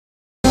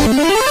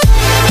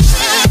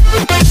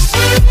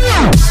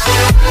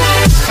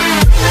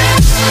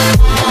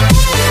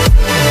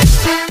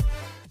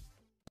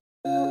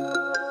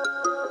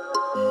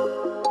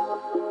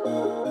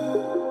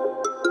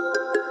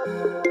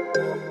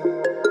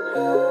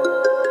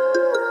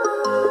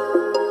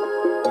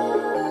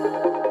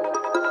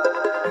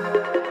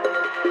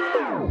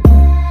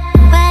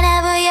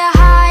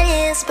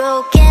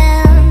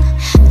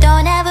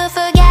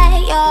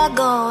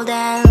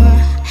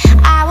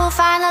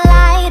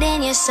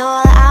so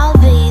I'll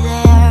be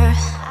there.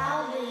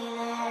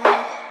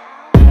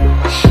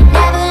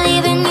 Never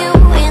leaving you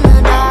in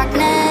the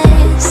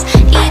darkness,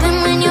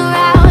 even when you're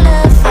out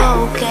of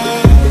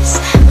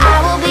focus. I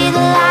will be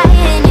the light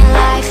in your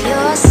life,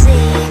 you'll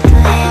see it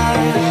clear.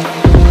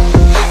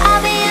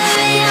 I'll be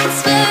your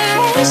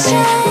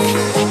inspiration,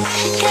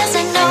 'cause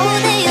I know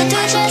that you'll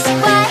do just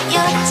what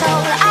you're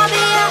told. I'll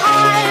be your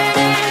heart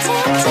and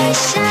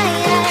temptation,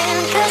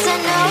 'cause I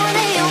know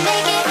that you'll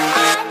make it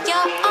on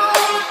your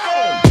own.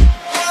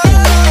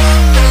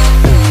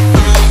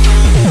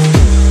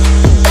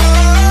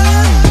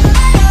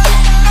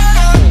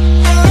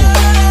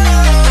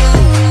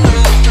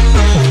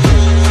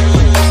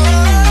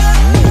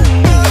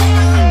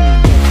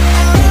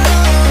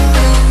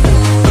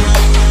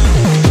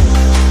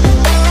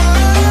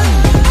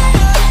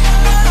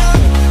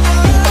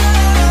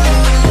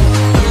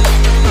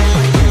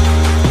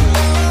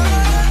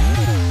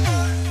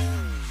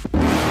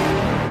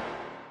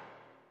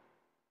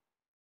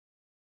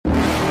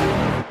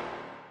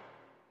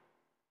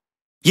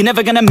 You're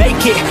never gonna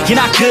make it, you're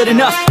not good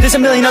enough. There's a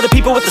million other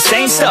people with the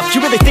same stuff. You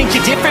really think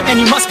you're different? Man,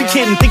 you must be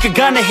kidding. Think you're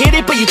gonna hit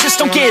it, but you just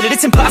don't get it.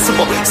 It's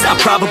impossible, it's not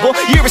probable,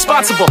 you're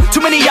irresponsible. Too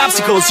many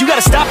obstacles, you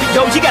gotta stop it,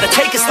 yo. You gotta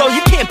take it slow,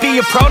 you can't be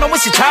a pro. Don't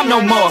waste your time no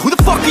more. Who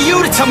the fuck are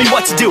you to tell me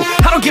what to do?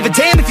 I don't give a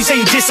damn if you say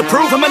you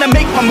disapprove. I'm gonna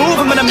make my move,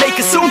 I'm gonna make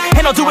it soon.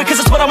 And I'll do it 'cause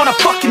it's what I wanna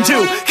fucking do.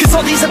 'Cause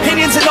all these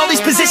opinions and all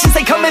these positions,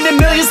 they come in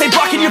millions, they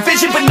blocking your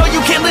vision. But no,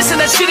 you can't listen,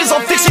 that shit is all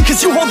fiction.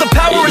 'Cause you hold the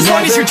power as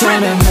long as you're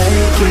dreaming.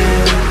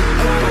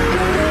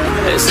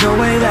 There's no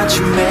way that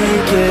you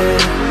make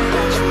it,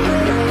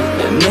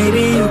 and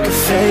maybe you could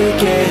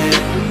fake it,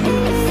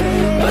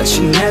 but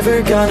you're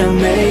never gonna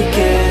make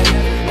it.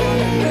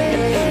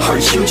 Are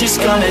you just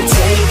gonna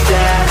take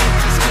that?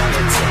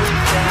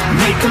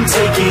 Make them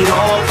take it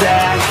all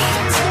back.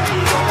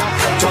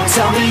 Don't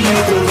tell me you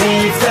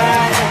believe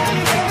that.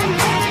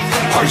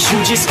 Are you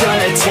just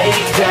gonna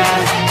take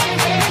that?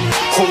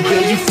 Or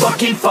will you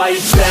fucking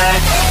fight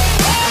back?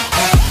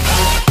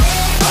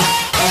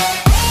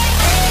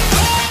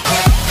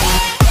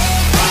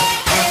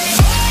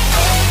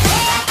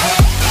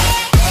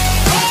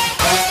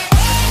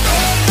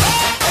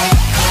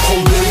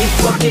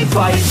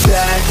 Fight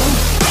back.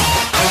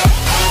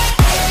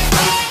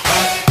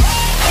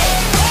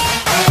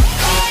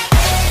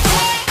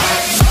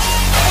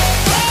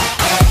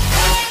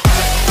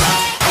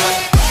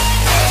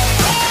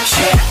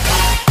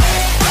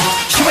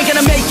 You ain't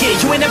gonna make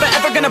it, you ain't never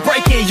ever gonna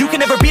break it. You can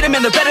never beat them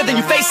and they're better than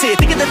you face it.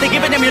 Thinking that they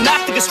give a damn, you're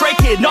not thinking straight,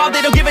 kid. No,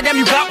 they don't give a damn,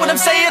 you got what I'm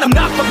saying? I'm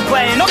not fucking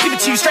playing, I'll give it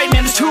to you straight,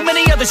 man. There's too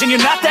many others and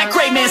you're not that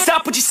great, man.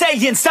 Stop what you're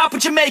saying, stop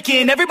what you're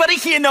making. Everybody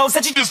here knows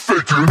that you just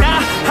faking.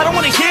 Nah, I don't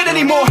wanna hear it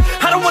anymore,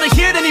 I don't wanna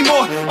hear it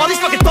anymore. All these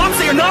fucking thoughts,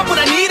 they are not what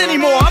I need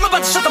anymore. I'm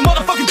about to shut the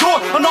motherfucking door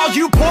on all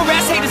you poor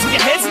ass haters with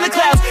your heads in the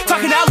clouds,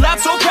 talking out loud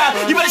so proud.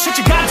 You better shut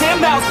your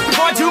goddamn mouth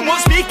before I do more,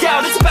 speak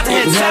out. It's about to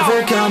head south.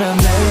 Never gonna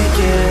make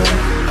it.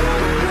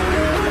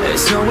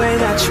 There's no way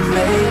that you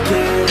make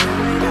it,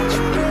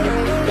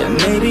 and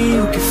maybe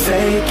you could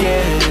fake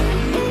it,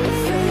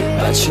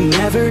 but you're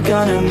never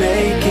gonna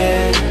make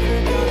it.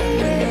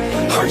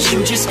 Are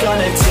you just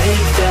gonna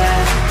take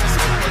that?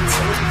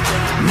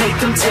 Make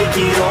them take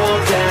it all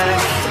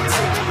back.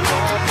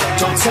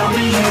 Don't tell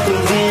me you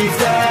believe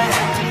that.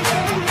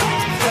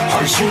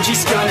 Are you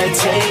just gonna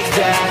take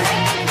that?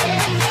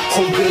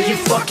 Or will you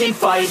fucking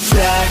fight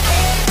back?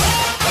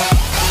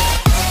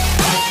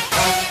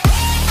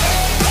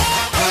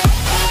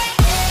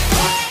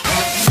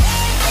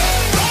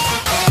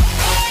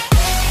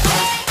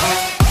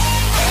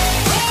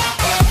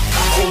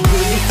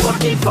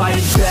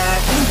 Fight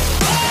back.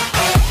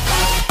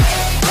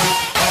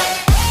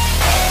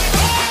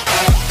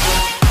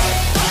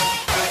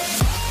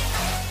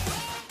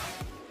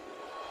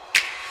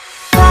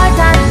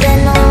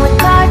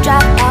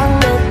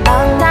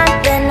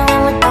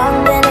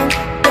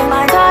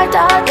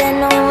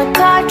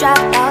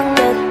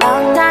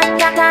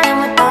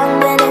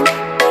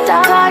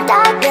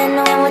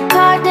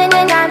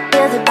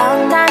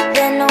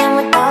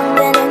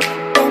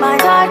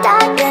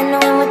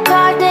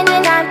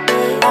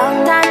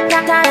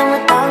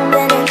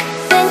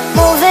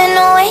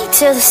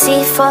 To the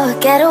sea for a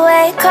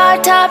getaway, car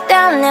top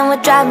down and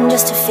we're driving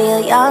just to feel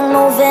young.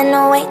 Moving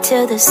away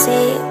to the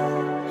sea,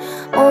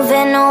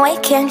 moving away,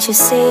 can't you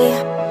see?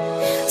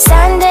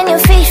 Sand in your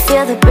feet,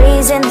 feel the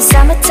breeze in the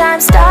summertime.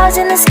 Stars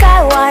in the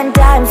sky, one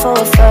dime for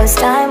a first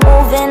time.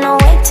 Moving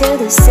away to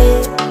the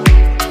sea,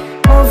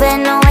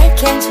 moving away,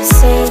 can't you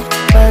see?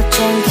 We'll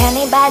drink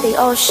honey by the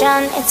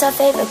ocean, it's our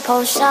favorite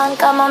potion.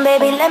 Come on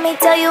baby, let me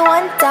tell you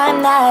one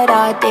time that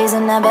our days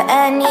will never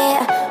end,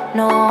 yeah.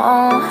 No,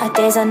 our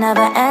days will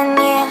never end,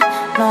 yeah.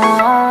 No,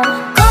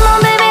 come on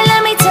baby,